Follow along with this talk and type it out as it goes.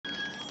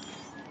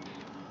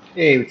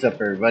Hey, what's up,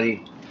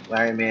 everybody?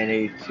 Larry Man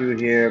 82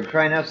 here. I'm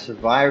trying out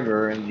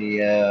Survivor in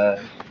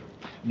the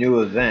new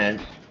event.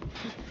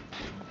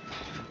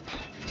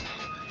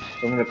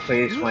 So I'm gonna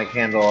place my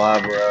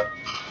candelabra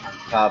on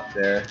top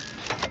there,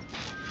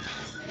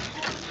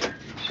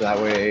 so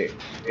that way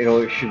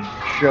it should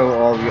show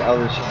all the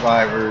other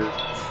survivors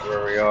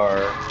where we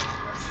are.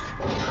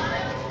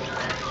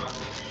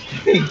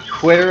 He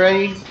quit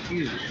already?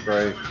 Jesus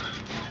Christ!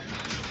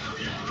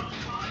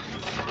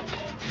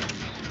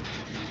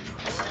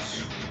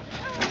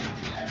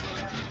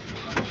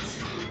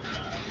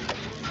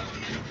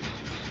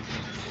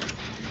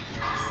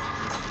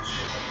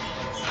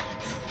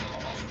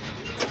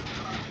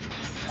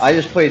 I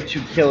just played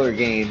 2 killer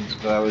games,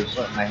 but I was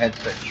letting my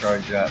headset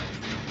charge up,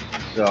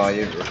 so I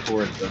didn't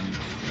record them.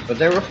 But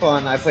they were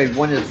fun. I played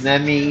one as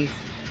Nemi,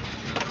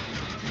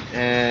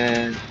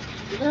 and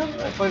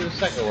I played the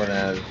second one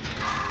as.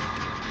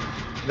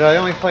 No, I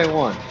only play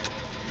one.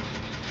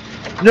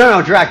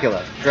 No,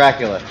 Dracula.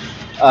 Dracula.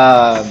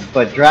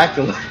 But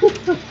Dracula.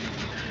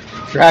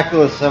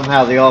 Dracula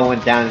somehow they all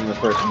went down in the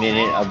first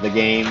minute of the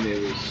game.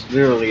 It was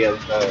literally a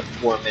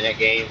 4-minute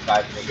game,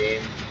 5-minute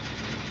game.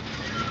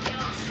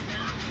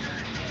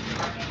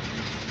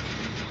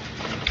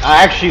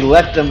 I actually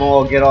let them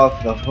all get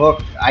off the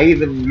hook. I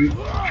even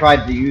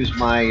tried to use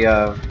my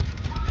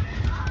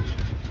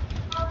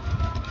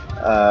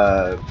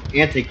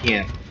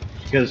anti-camp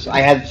because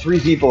I had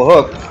 3 people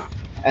hooked,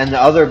 and the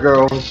other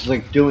girl was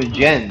like doing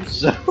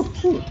gens.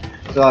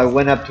 So I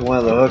went up to one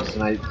of the hooks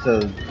and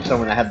to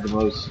someone that had the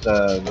most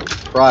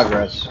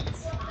progress,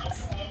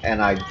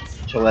 and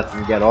to let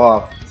them get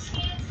off.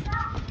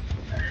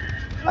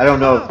 I don't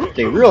know if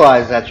they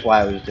realized that's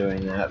why I was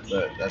doing that,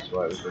 but that's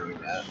why I was doing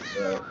that.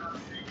 So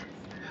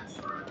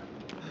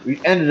we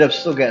ended up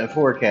still getting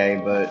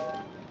 4K,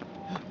 but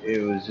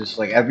it was just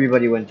like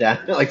everybody went down.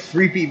 Like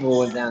 3 people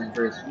went down the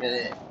first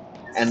minute,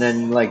 and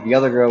then like the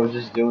other girl was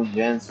just doing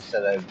gens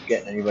instead of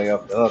getting anybody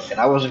off the hook, and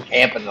I wasn't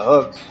camping the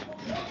hooks.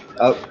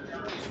 Oh,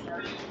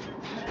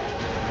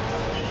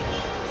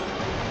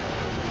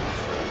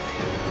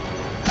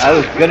 I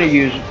was gonna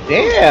use.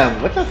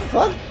 Damn, what the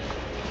fuck?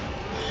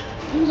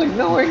 He was like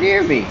nowhere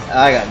near me.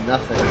 I got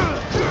nothing.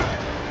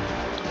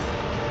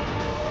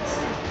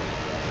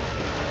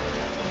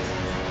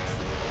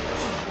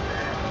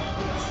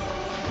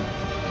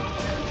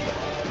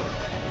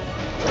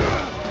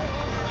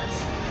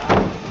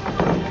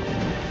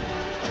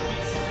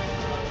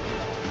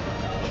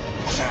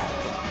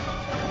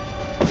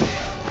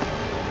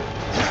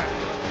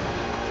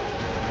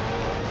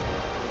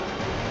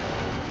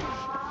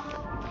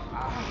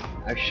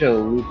 I should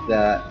have looped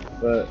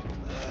that, but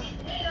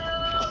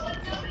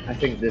I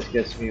think this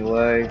gets me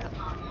away.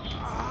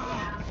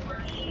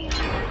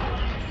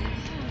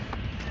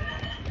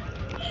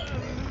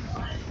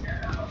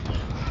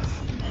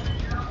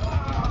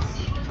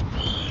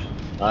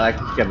 I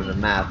just give him the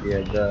map,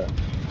 yeah, duh.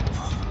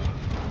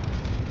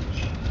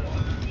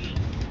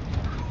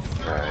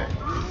 Alright.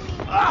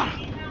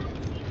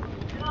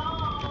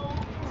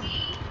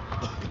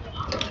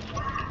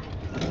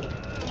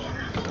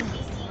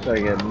 So I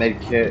get a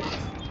med kit,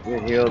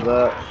 get healed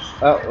up.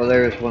 Oh, well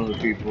there's one of the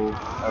people.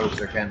 That was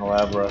their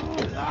candelabra.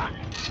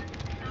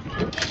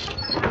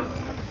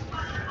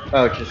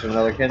 Oh, it's just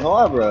another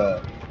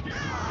candelabra.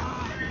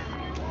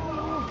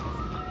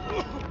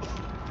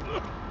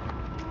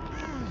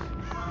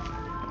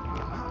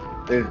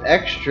 There's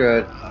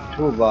extra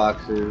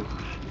toolboxes.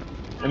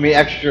 I mean,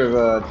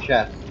 extra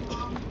chests.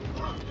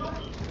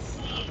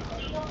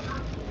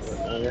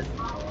 Okay.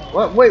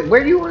 What? Wait,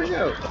 where do you want to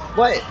go?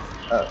 What?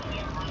 Oh.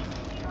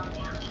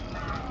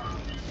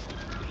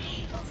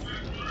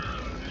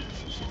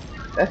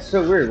 That's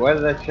so weird. Why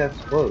did that chest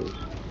close?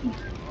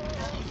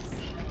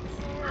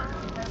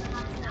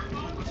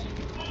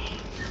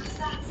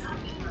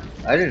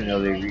 I didn't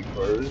know they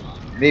reclosed.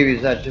 Maybe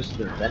is that just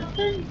an event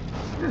thing?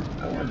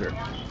 I wonder.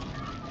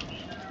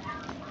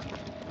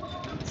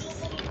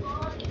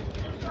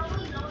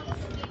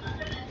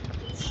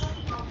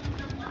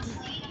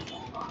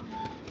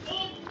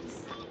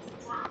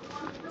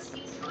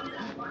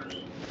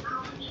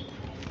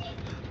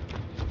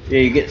 Yeah,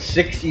 you get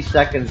 60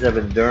 seconds of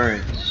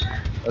endurance.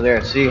 Oh,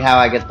 there. See how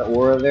I get the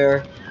aura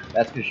there?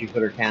 That's because she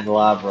put her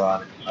candelabra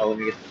on it. Oh, let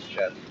me get this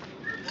chest.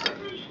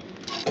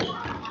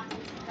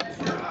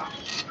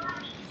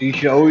 So you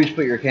should always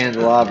put your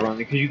candelabra on it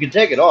because you can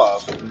take it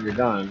off when you're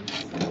done.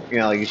 You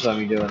know, like you saw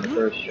me do in the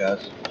first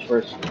chest,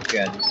 first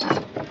gen.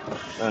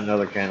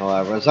 Another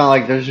candelabra. It's not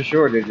like there's a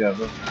shortage of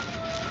them.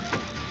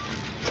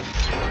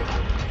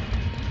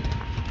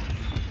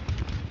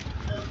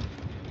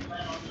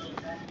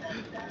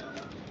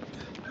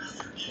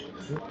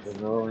 There's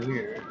no one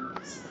here.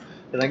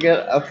 Can I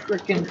get a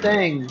freaking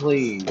thing,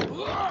 please?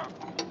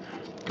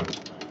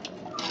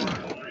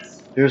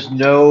 There's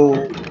no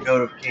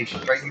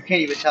notifications, right? You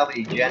can't even tell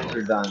me gens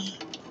are done.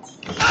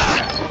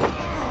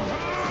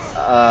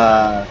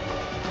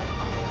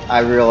 I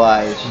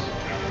realized.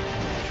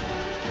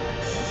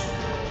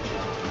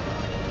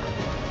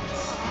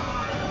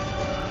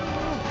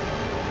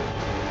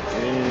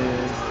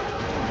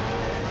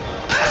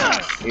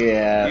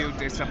 Yeah. You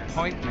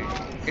disappoint me.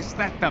 Is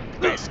that the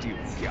best you've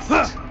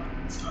got?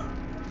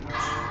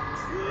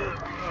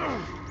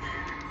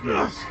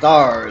 Yeah,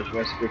 stars,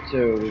 Wesker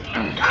 2, which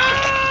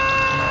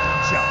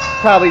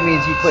Just probably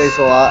means he plays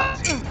a lot.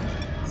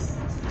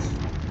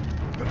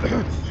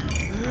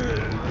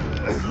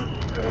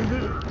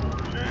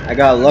 I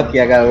got lucky,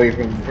 I got away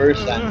from him the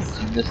first time because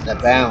he missed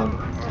that bound.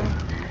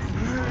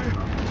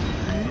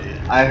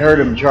 I heard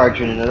him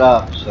charging it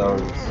up, so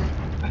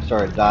I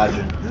started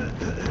dodging.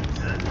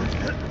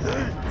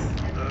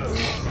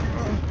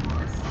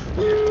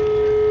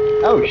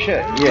 Oh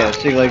shit, yeah,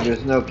 see, like,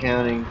 there's no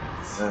counting.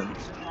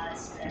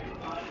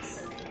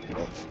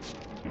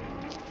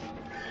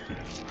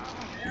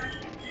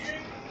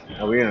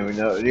 Oh, we don't even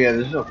know. Yeah,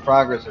 there's no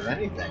progress of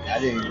anything. I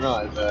didn't even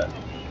realize that.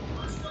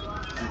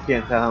 You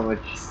can't tell how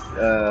much,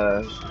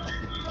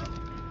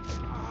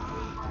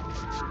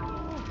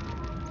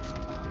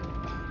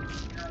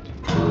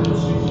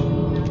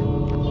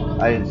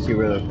 I didn't see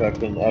where the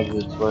fucking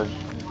exits were.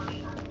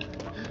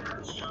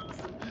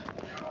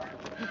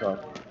 So.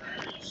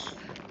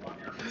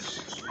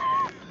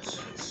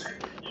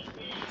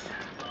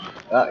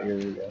 Ah, here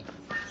we go.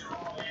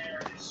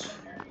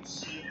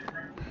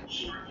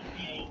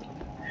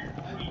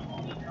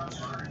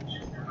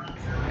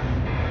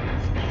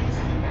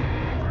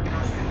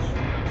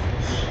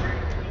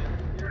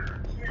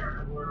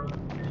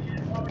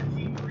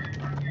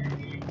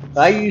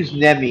 I used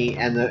Nemi,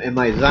 and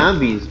my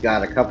zombies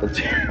got a couple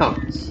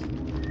downs.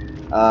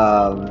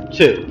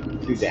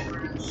 Two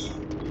downs,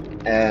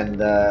 and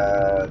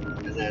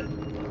then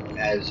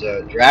as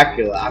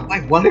Dracula,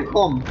 I want to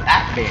call him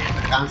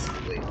Batman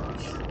constantly,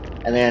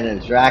 and then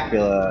as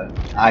Dracula,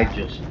 I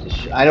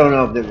don't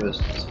know if it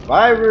was the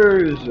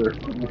survivors or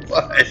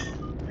what.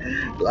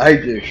 I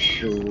just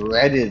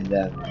shredded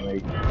them.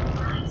 Like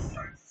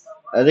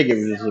I think it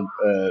was just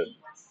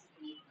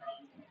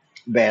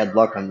bad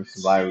luck on the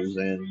survivors'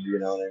 end. You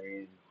know what I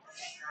mean?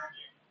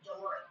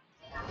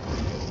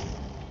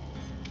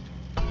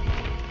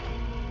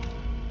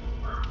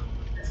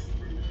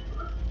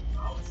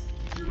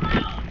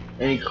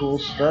 Any cool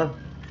stuff?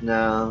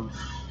 No.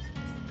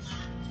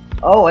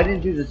 Oh, I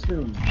didn't do the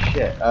tomb.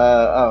 Shit.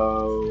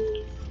 Oh.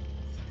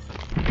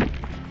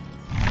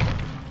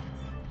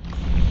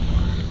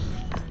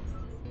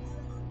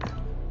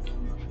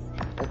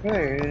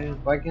 Okay,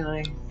 why can't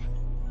I?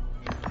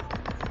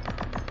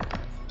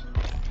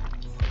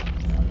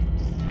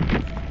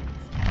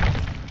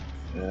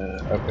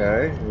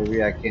 Okay,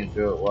 maybe I can't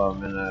do it while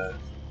I'm in a.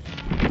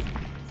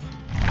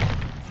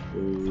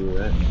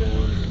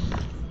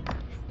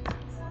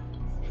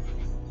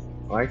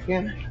 Why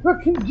can't I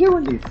fucking do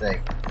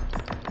anything?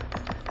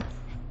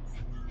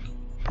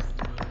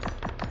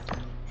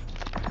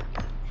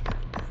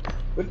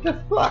 What the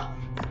fuck?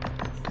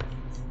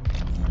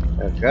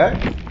 Okay.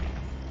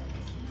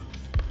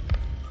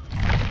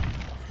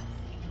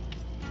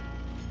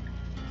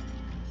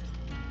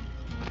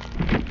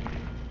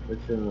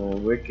 What's in the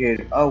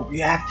wicked? Oh,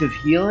 reactive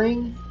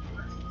healing?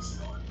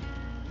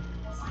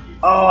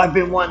 Oh, I've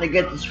been wanting to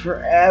get this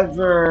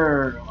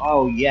forever.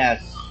 Oh,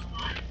 yes.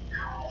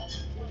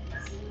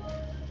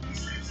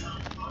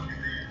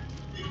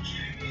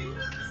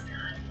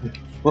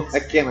 Why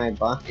can't I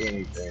buy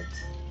anything?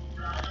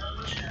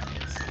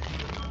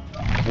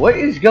 What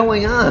is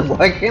going on?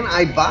 Why can't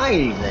I buy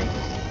anything?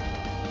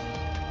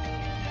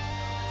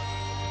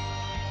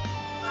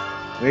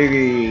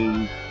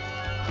 Maybe.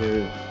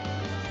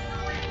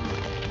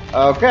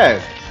 Okay.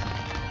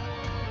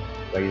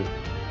 Wait.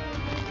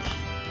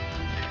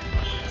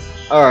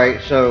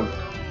 Alright, so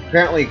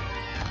apparently.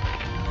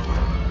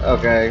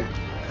 Okay.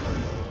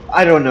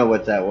 I don't know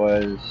what that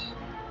was.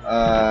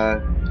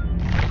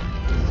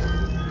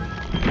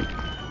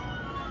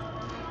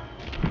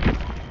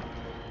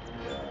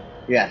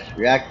 Yes,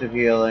 reactive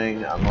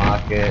healing,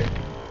 unlock it.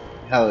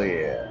 Hell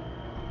yeah.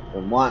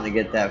 Been wanting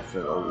to get that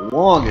for the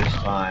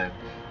longest time.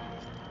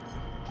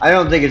 I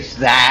don't think it's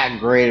that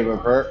great of a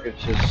perk.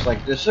 It's just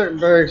like there's certain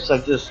perks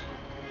that just,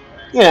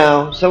 you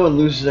know, someone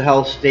loses a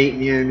health state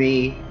near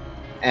me,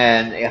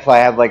 and if I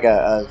have like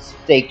a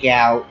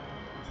stakeout,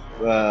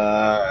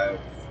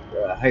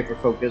 hyper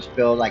focus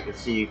build, I can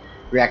see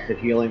reactive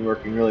healing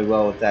working really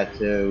well with that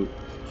too.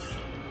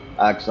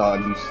 Because I'll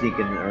be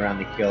sneaking around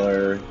the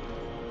killer.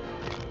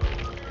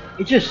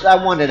 It just, I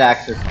wanted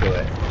access to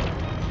it,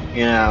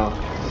 you know,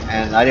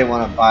 and I didn't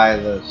want to buy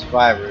the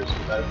survivors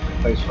because I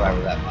don't play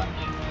survivor that much.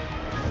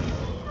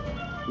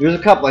 There's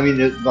a couple, I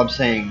mean, I'm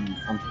saying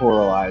I'm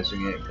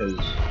pluralizing it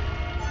because,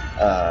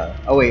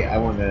 oh wait, I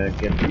want to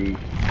get the,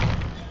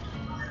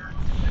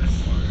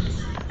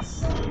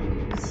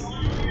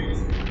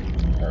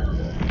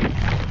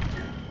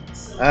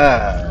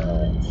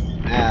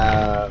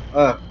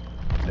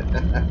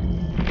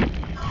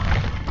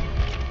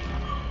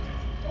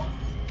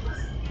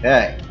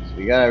 okay, so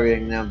we got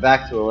everything now,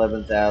 back to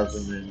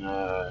 11,000 in,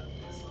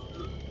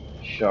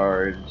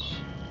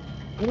 shards.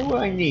 What do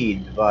I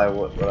need to buy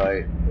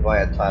to buy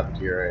a top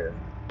tier item?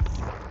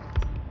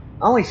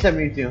 Only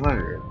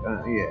 7,200.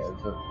 Yeah, it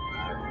doesn't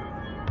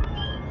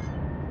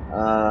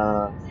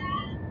matter.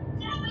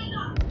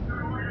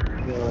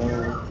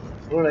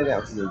 What do I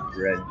got for the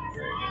dredge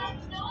right now?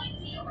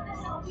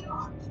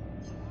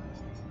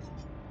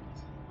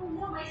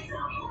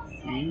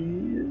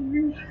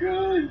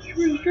 Where's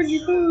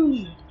Dredgy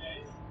Boo?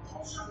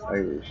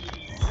 Irish.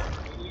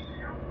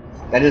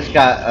 I just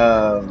got,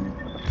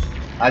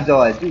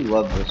 although I do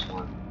love this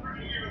one.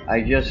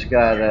 I just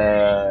got,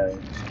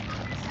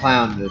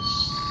 Clown to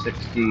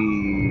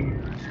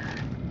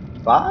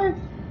 65?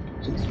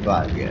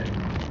 65, yeah.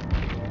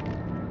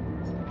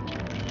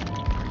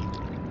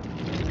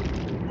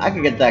 I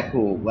could get that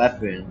cool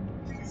weapon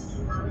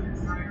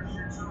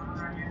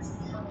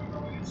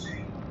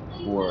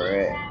for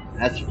it.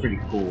 That's a pretty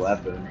cool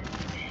weapon.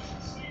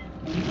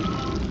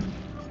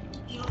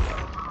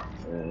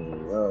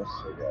 What else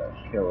I got?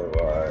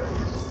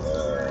 Killerbuilds.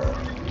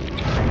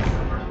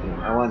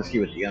 I want to see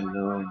what the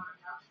unknown.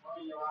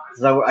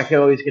 Cause I could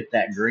always get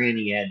that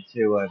granny head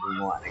too. I've been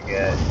wanting to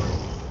get.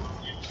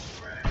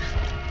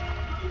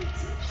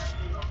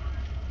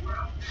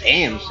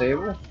 Damn,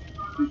 Sable.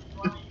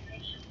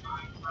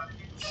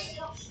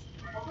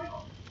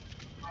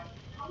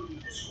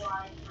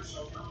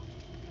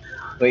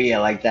 But yeah,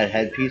 like that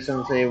headpiece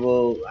on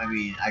Sable. I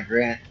mean, I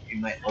grant it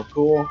might look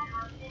cool,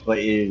 but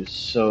it is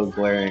so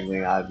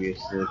glaringly obvious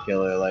to the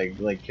killer. Like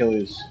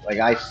killers, like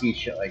I see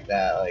shit like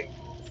that.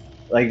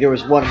 Like there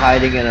was one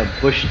hiding in a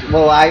bush.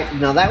 Well,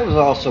 no, that was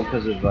also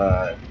because of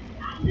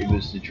it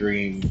was the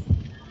dream.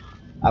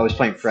 I was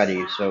playing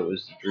Freddy, so it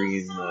was the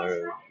dream.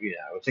 You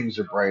know, things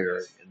are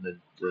brighter in the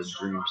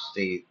dream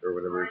state or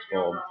whatever it's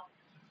called.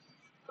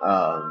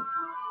 Um,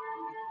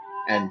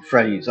 and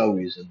Freddy's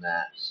always in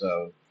that.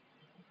 So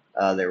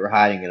they were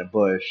hiding in a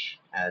bush,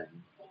 and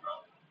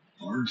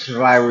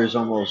survivors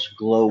almost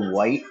glow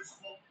white.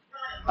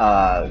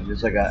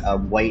 There's like a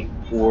white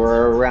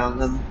aura around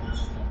them.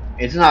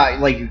 It's not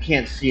like you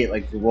can't see it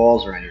like the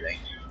walls or anything,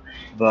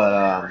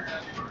 but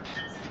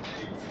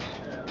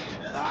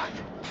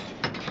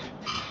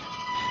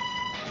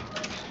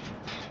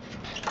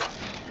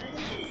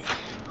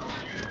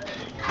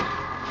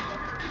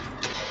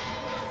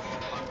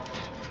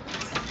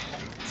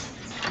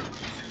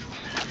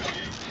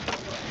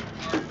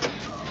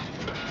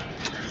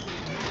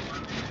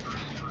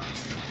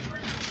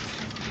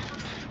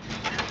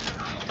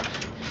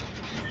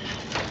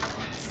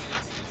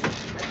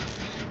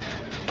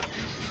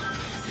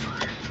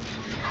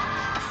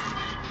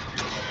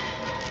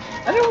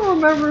I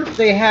don't remember if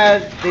they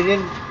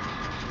didn't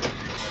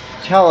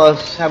tell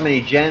us how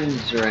many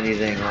gens or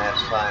anything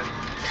last time.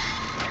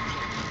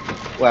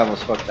 Well, I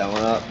almost fucked that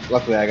one up.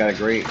 Luckily, I got a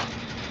great,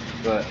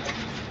 but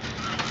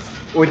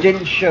or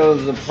didn't show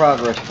the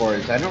progress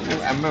bars. I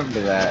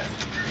remember that.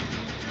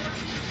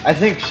 I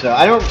think so.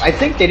 I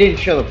think they didn't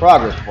show the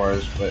progress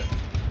bars, but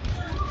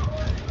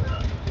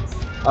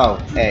oh,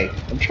 hey,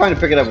 I'm trying to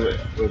pick it up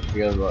with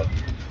the other one.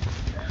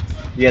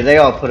 Yeah, they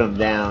all put them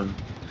down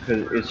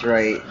because it's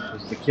right.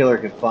 Because the killer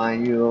can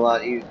find you a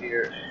lot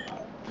easier.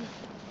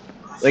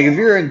 Like if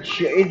you're in,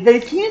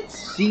 they can't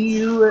see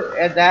you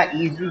at that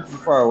easy from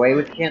far away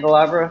with the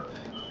candelabra,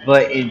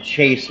 but in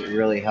chase it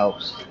really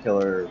helps the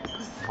killer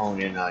hone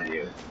in on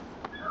you.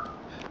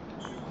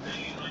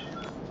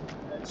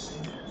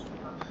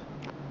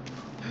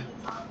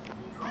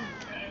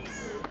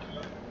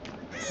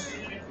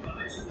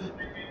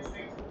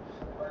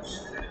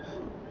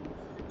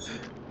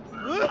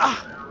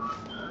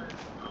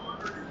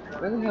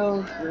 Where the hell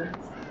is the?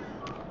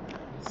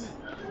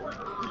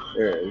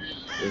 There it is.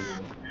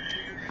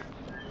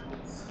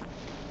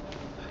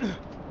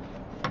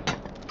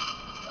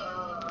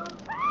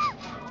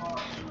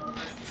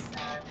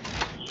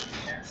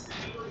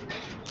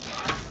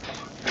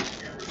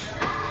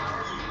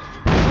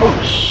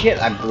 Oh shit!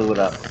 I blew it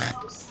up.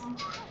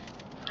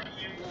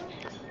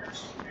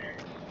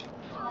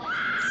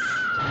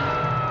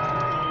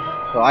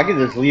 So I can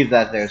just leave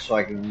that there so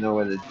I can know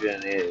where the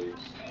gen is.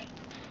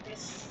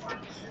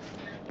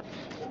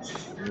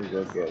 Let me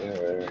go get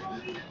her.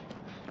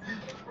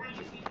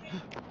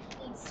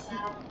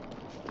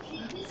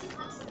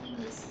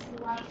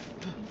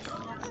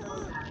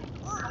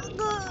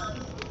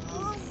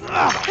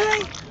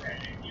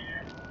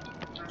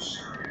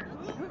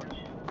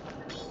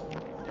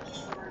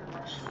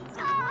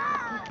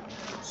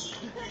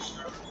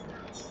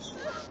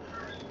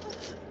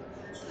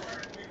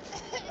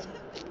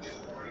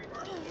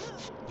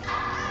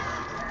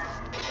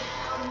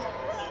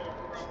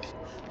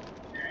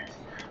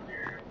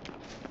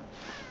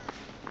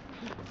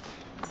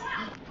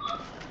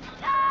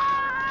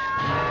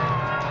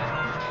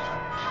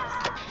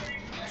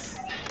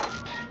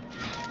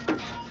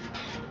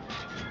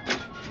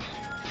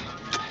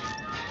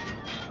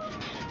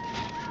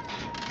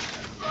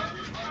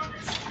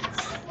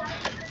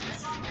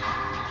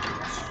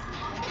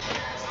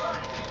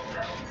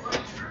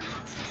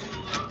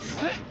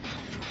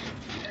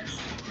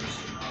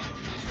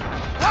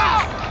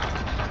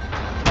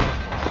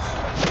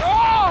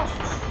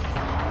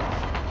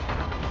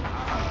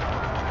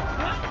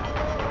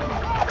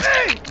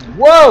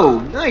 Whoa!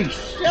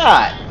 Nice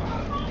shot!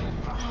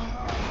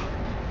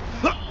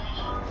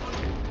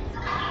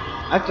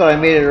 I thought I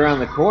made it around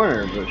the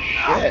corner, but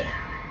shit.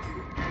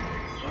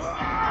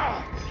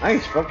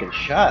 Nice fucking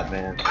shot,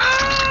 man.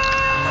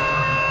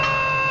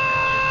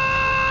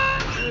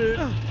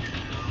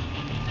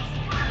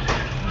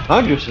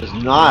 Huntress is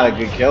not a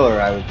good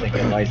killer, I would think,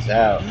 in Lights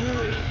Out.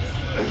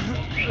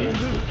 She's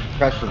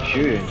impressive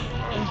shooting.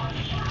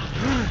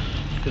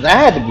 Because that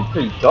had to be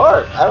pretty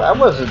dark. I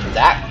wasn't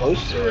that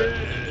close to her.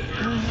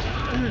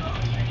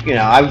 You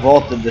know, I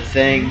vaulted the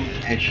thing,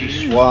 and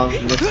she swung,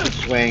 missed the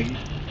swing.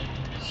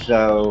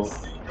 So,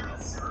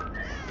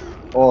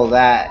 all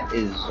that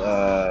is,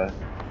 oh.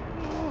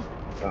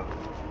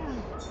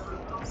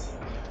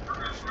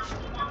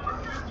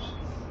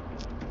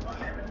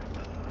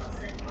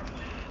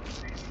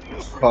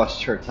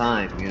 Cost her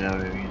time, you know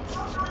what I mean?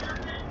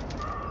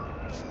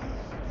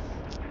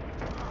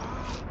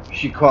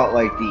 She caught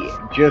like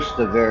just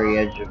the very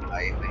edge of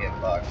my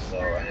hitbox, so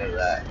I know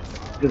that.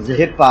 Because the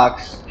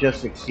hitbox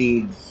just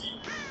exceeds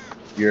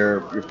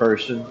your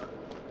person.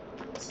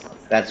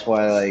 That's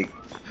why, like,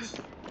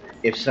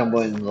 if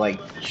someone like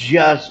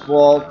just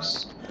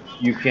vaults,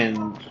 you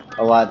can,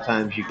 a lot of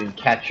times you can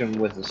catch them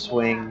with a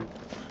swing,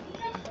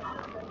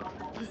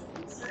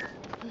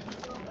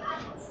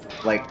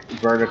 like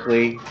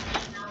vertically.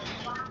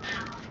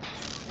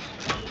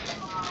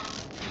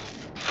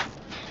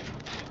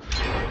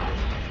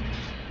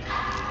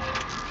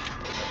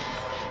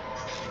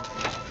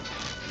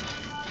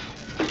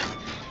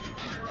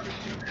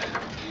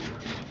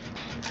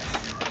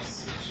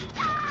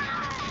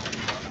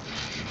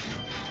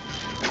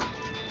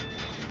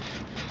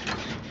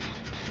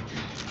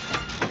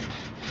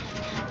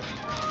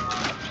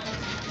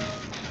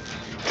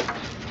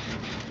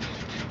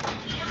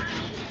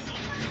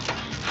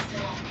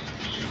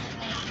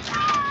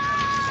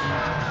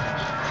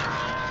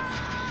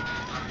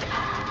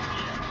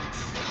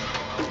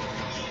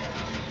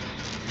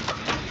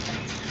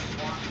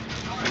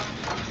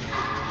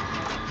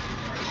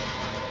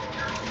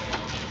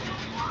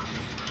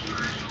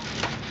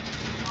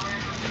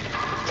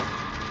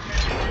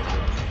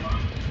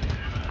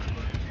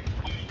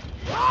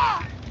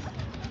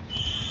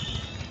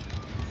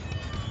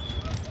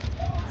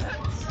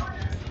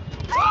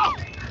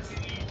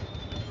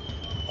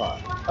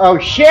 Oh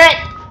shit!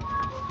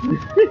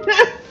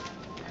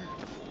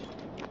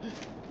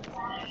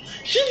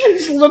 She's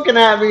just looking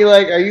at me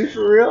like, are you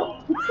for real?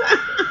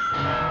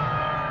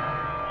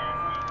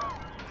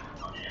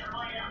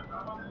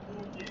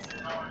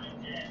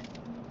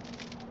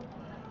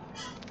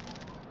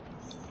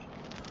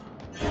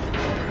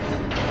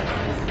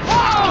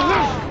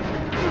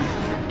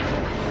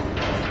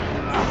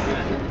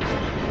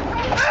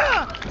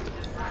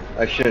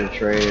 I should have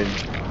traded.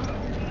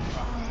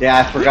 Yeah,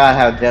 I forgot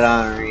how dead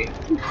on her.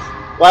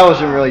 Well, I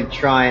wasn't really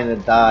trying to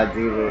dodge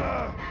either.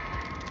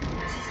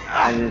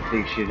 I didn't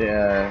think she'd be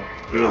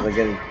able to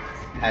get a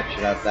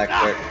hatchet out that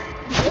quick.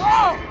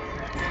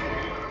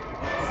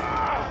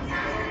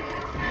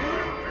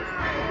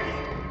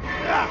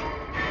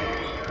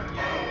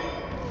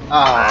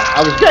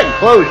 I was getting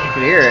close, you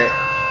could hear it.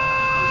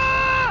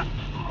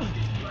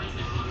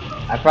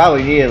 I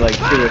probably needed like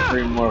 2 or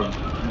 3 more.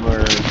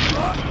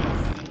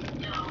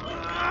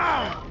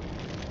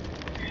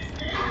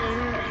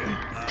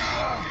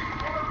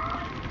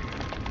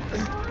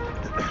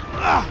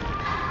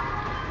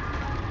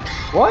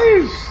 Why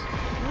is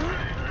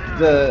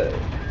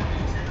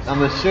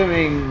I'm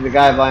assuming the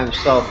guy by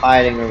himself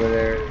hiding over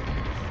there.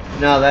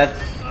 No, that's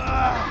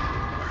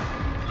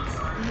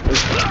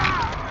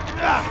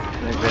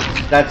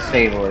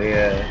stable,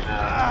 yeah.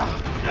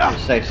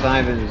 Just say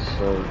Simon's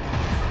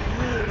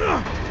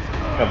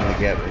coming to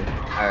get me.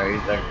 Alright,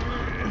 he's like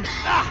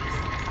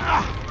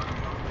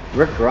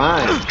Rick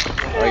Grimes,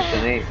 I like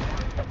the name.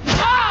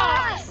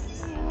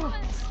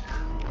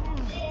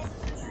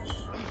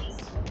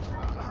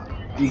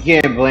 You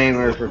can't blame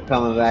her for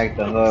coming back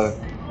to Hook,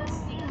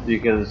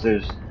 because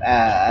there's,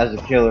 as a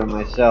killer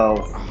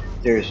myself,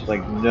 there's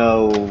like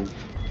no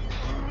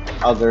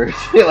other,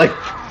 like,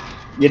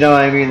 you know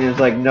what I mean? There's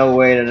like no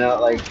way to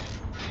know, like,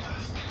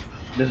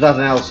 there's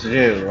nothing else to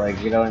do, like,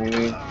 you know what I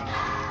mean?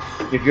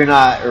 If you're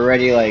not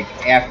already like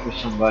after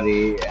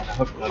somebody and a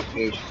Hook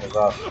notification goes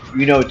off,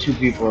 you know 2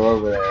 people are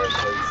over there,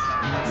 so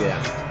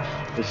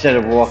yeah. Instead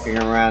of walking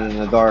around in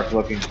the dark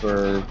looking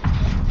for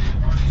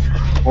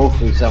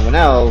hopefully someone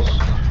else,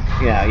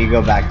 yeah, you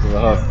go back to the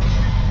Hook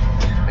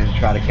and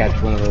try to catch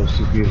one of those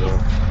 2 people.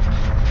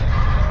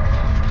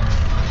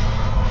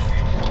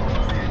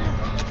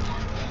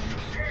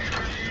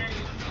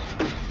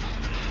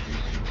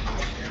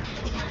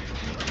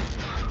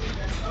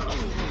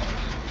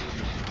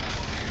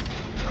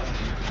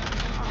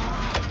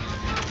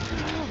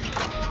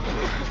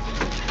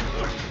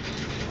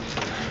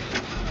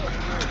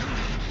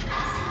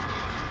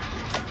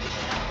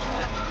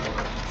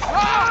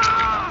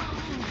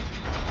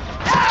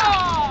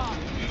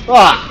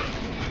 Fuck!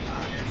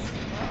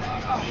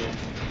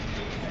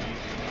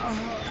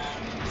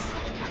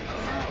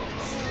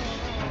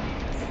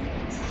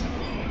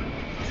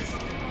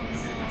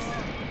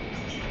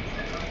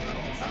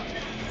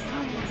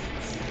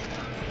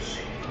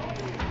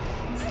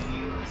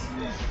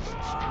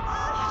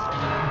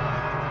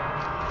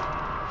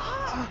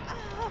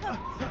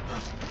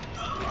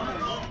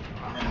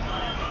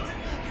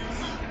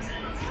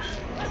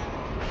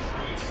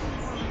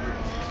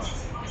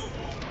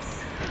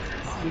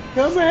 He's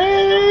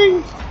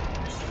coming!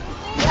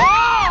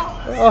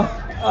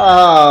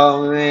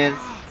 Oh man.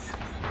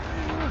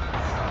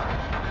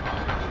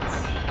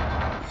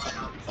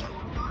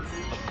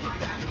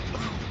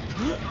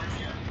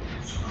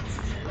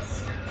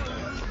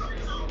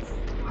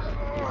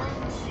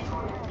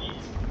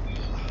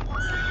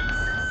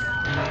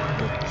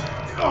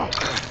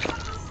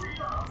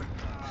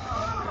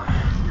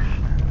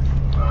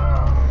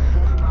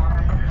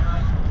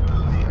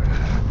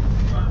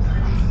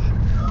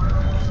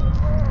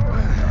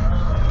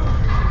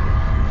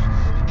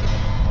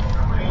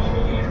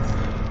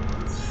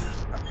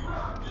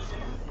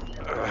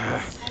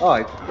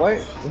 Oh,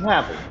 what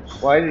happened?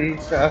 Why did he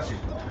stop?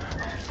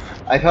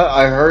 I thought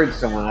I heard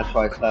someone, that's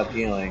why I stopped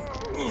healing.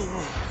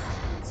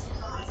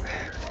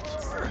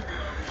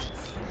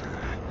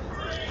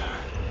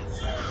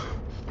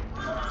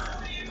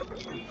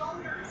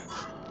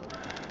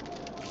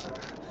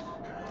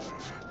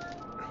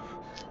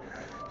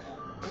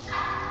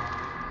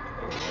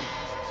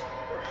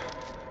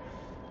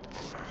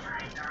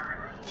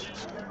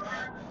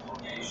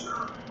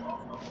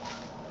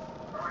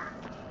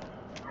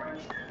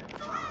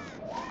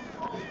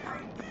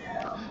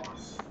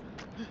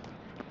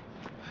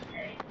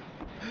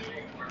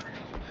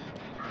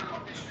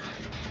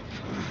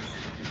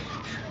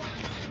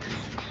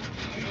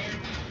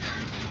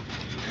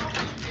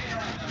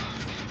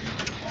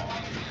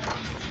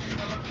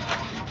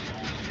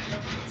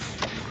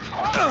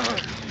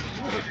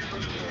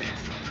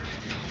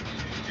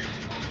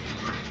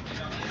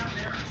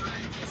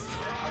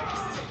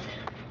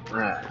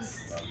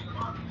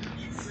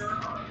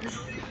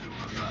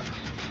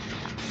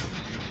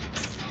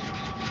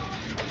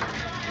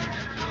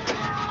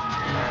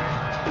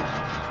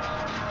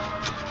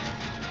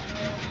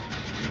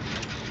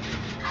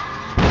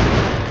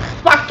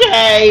 Fuck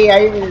hey! I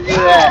didn't do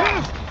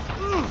that.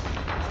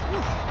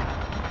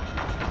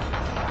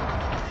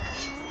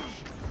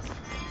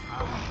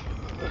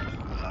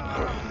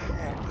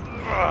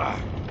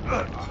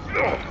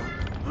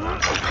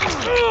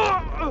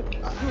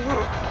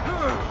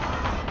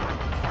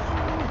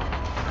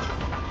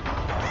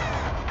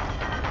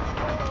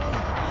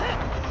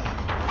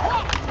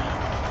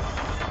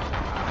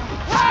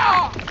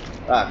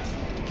 Ah,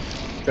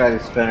 try to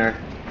spinner.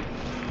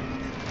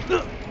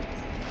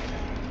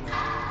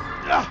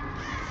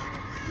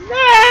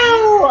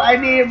 No! I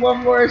needed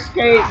one more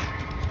escape.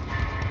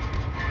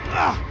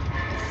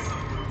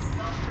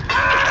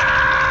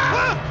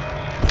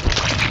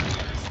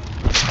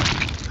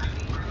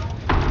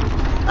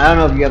 I don't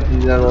know if you have to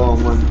do that all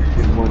in one.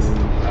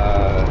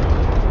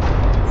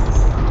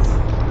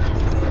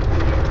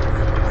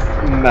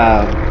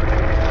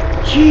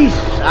 Jesus,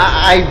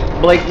 I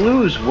like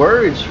lose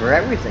words for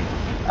everything.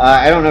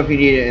 I don't know if you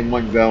need it in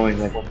one going,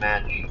 like one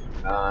match,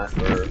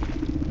 or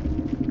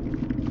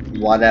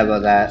whatever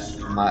that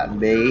might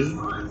be.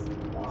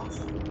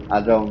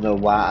 I don't know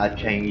why I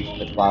changed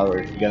to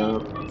Forrest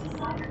Gump.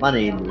 My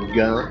name is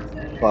Gump,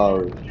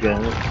 Forrest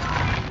Gump.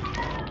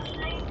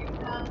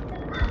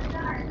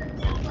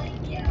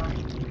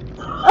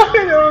 I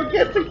don't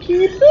get to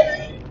keep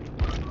it,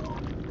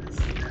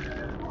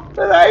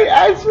 but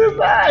I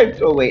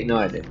survived. Oh wait, no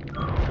I didn't.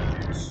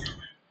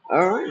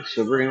 Alright,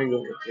 so we're gonna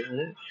go to the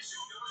next.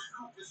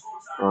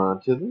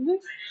 On to the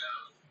next.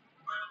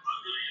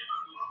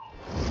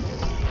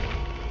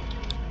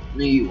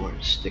 You are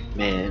a stick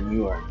man,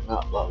 you are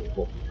not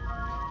lovable.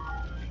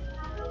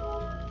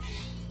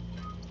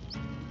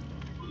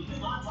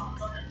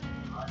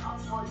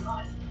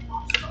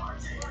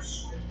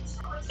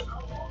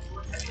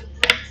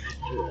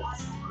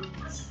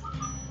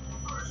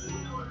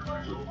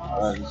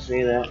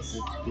 Say that. That's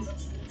good.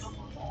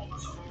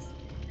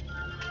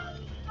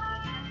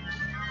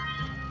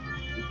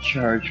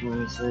 Charge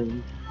my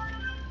thing.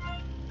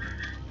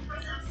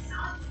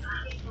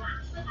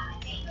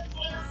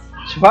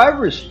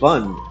 Survivor is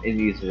fun in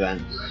these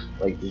events,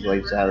 like these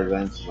lights out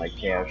events and like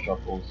Chaos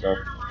Shuffle and stuff.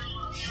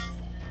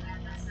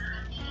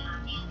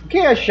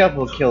 Chaos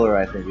Shuffle Killer,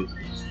 I think, is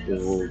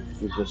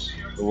just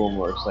a little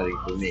more exciting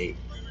for me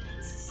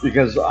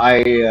because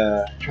I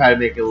try to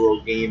make a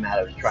little game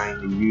out of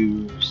trying to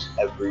use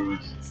every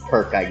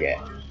perk I get,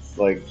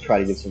 like try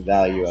to get some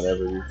value out of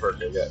every perk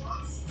I get.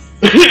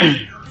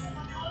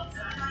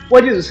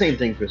 Well, I do the same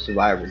thing for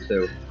Survivor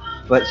too,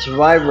 but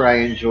Survivor I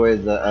enjoy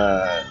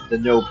the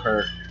no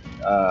perk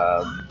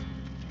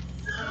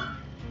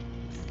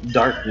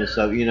darkness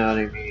of, you know what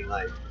I mean,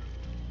 like.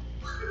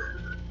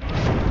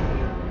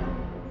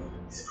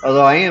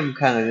 Although I am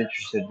kind of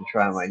interested to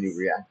try my new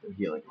reactive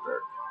healing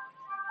perk.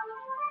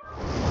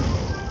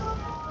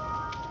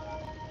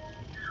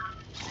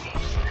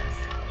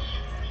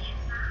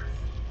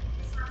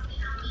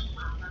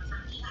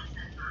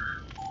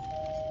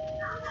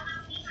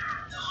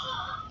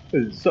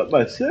 Is it something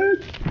I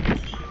said?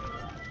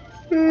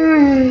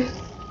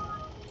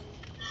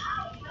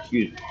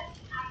 Excuse me.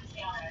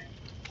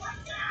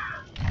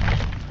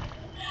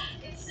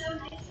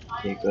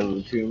 Take over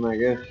the tomb, I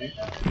guess.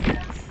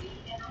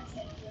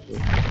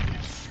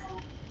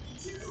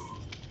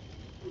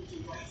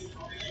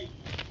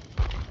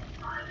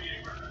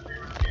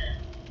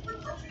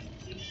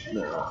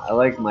 No, I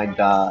like my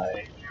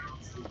die.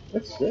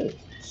 What's this?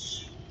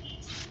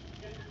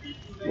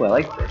 Oh, I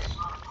like this.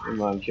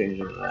 I'm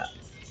changing that.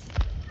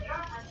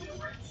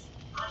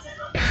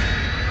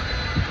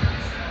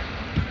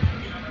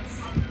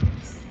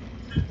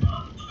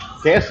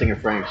 Casting a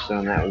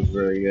Frankstone, that was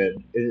very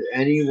good. Is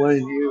any one of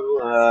you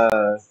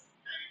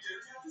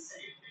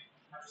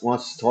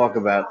wants to talk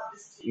about,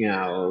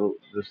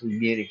 just leave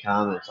me any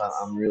comments.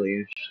 I'm really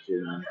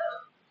interested in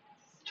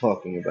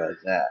talking about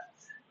that.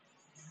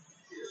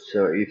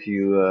 So if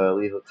you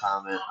leave a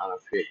comment on a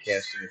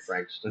casting a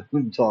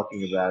Frankstone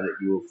talking about it,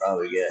 you will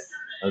probably get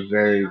a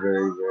very,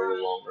 very,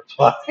 very long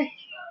reply.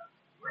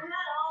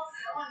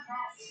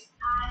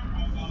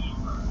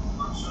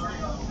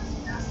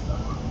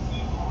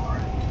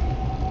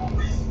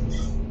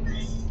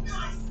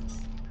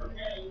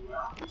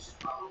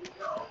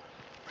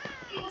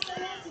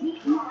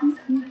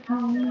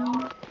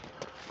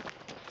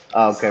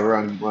 Oh, okay, we're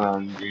on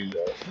Green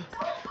Belt.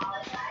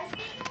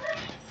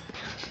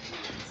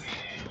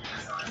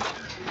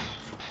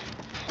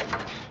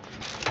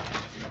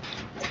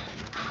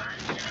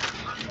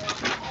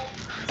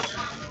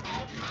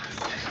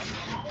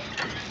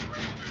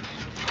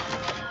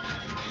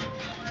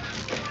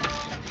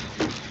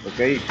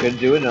 Okay, you could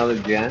do another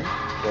gen.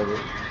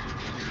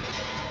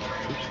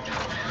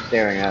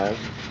 Staring at us.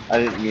 I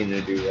didn't mean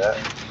to do that.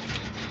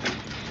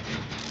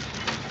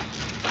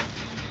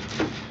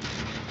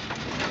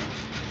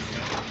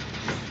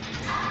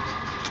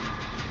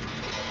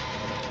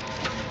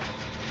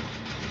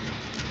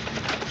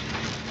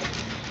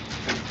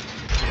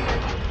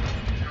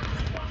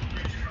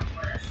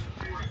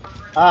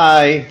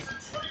 Hi.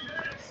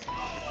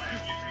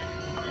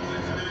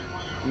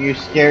 You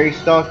scary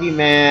stalky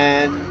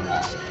man.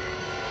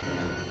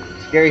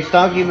 Scary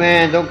stalky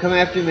man, don't come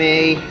after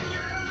me.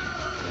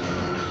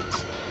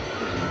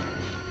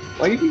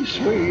 Why you keep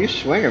swinging? You're a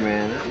swinger,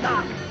 man.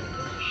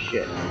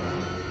 Shit.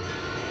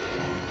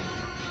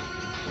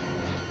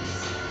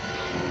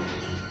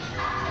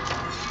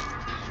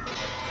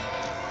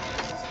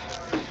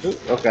 Ooh,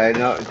 okay,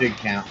 no, it did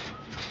count.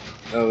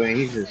 Oh, man,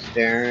 he's just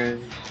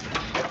staring.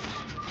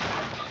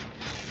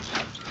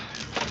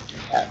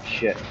 Ah,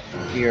 shit.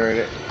 He heard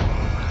it.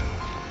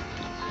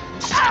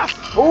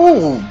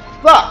 Ooh,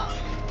 fuck!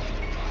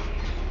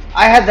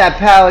 I had that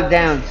pallet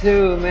down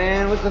too,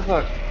 man. What the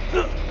fuck?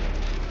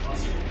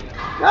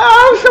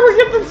 No, someone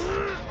get this.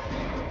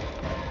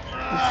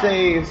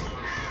 Save.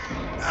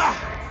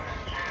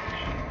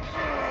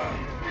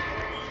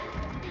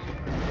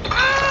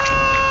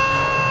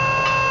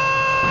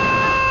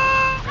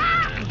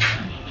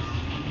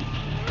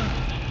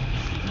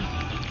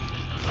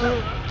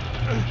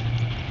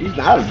 He's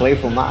not a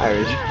playful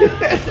Myers.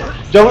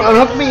 Don't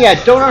unhook me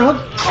yet. Don't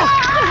unhook.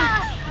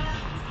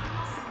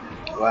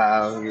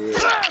 Wow, you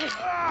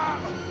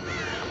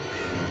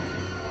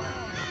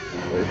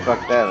really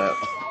fucked that up.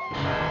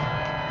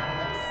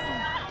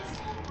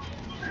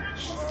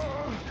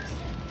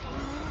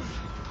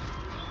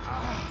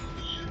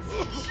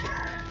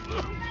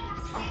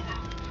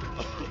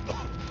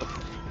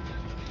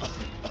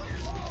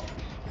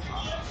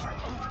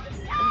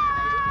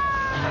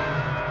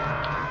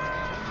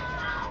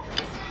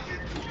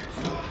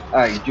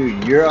 Alright,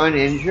 dude, you're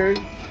uninjured?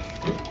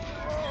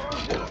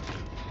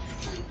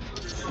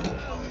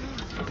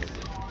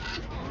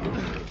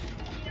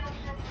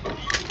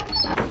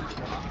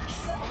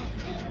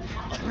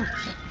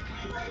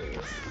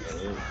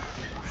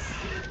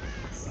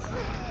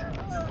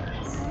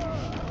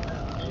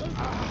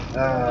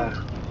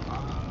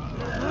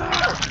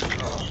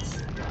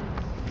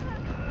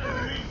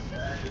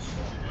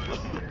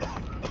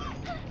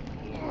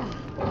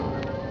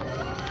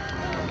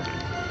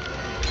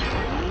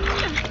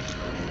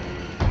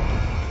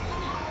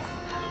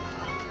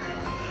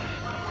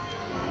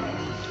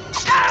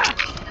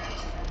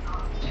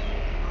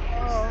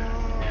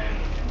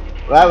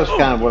 Well, that was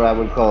kind of what I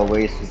would call a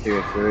waste of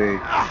tier 3.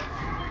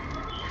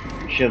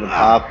 You should have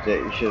popped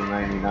it, you should have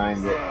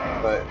 99'd it,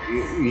 but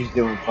he's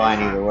doing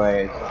fine either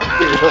way, so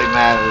it really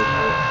matters.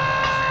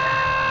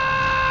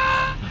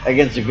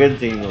 Against a good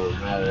team, it would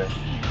matter.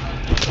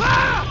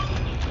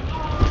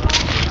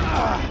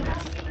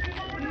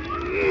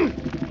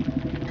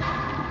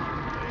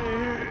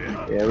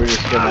 Yeah, we're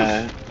just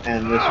gonna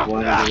end this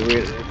one because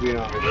we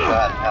don't have a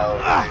shot in hell,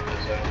 I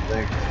don't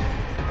think.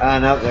 Ah,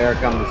 no, there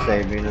come to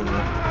save me. No.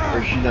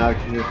 Or she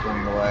knocked, she just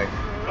running away.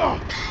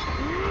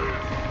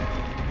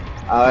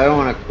 I don't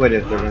want to quit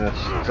if they're gonna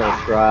still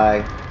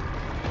try.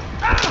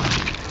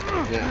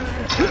 Yeah.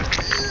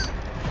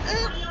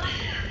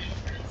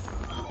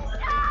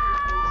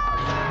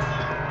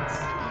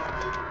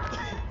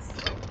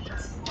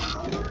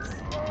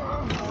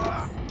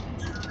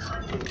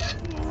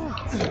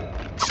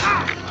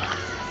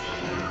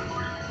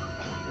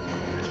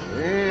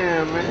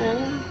 Yeah, man.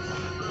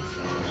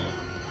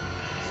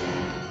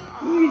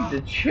 You need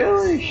to chill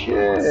and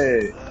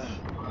shit.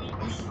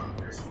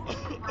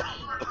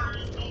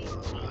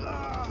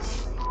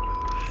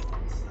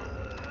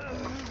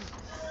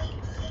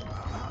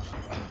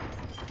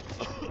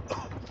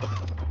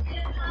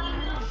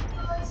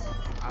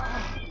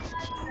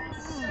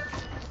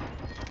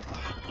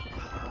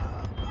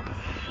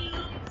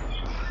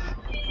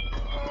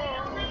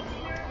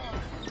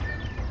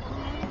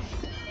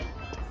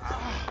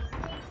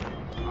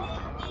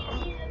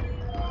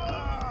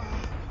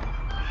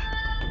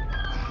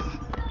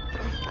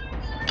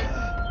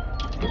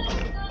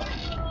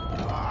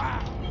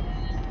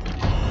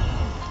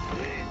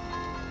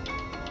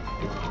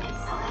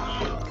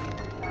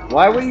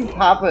 Why would you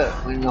pop it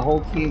when the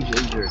whole team's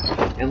injured?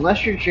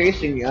 Unless you're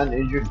chasing the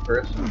uninjured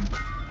person.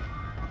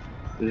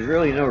 There's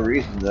really no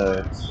reason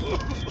to.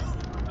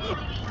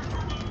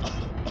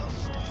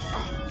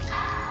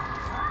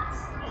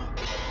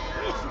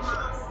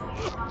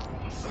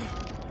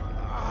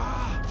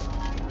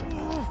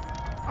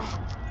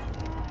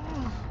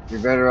 You're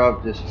better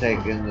off just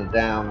taking the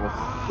down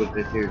with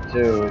the tier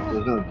 2.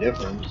 There's no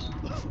difference.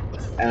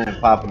 And then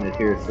popping the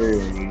tier 3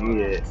 when you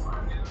need it.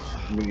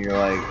 When you're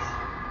like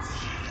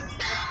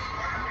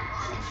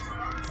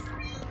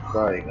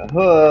starting a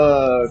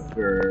hook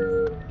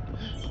or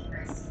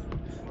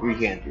we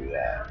can't do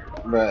that.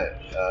 But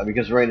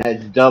because right now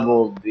it's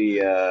doubled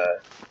the uh,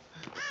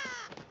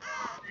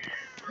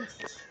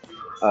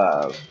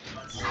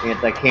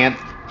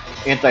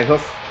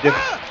 anti-hook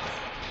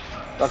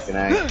fucking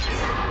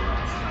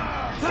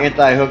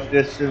anti-hook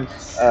distance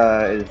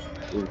is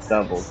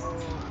doubled.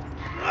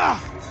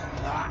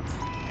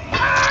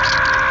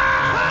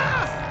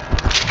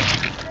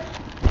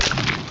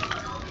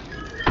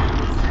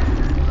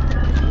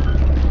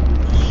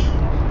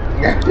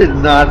 I did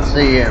not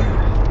see him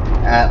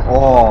at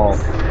all.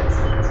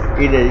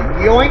 He did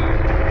yoink.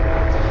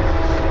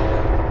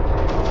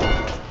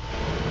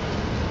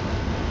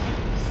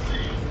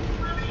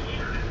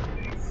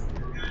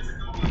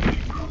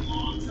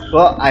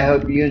 Well, I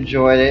hope you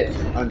enjoyed it.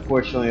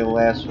 Unfortunately, the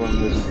last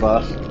one was a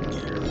bust.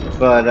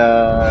 But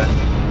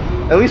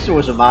at least it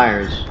was a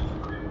Myers.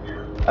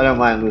 I don't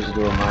mind losing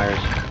to a Myers.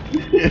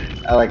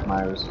 I like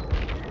Myers.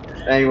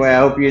 Anyway, I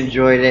hope you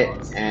enjoyed it,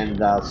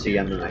 and I'll see you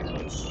on the next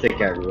one. Take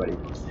care, everybody.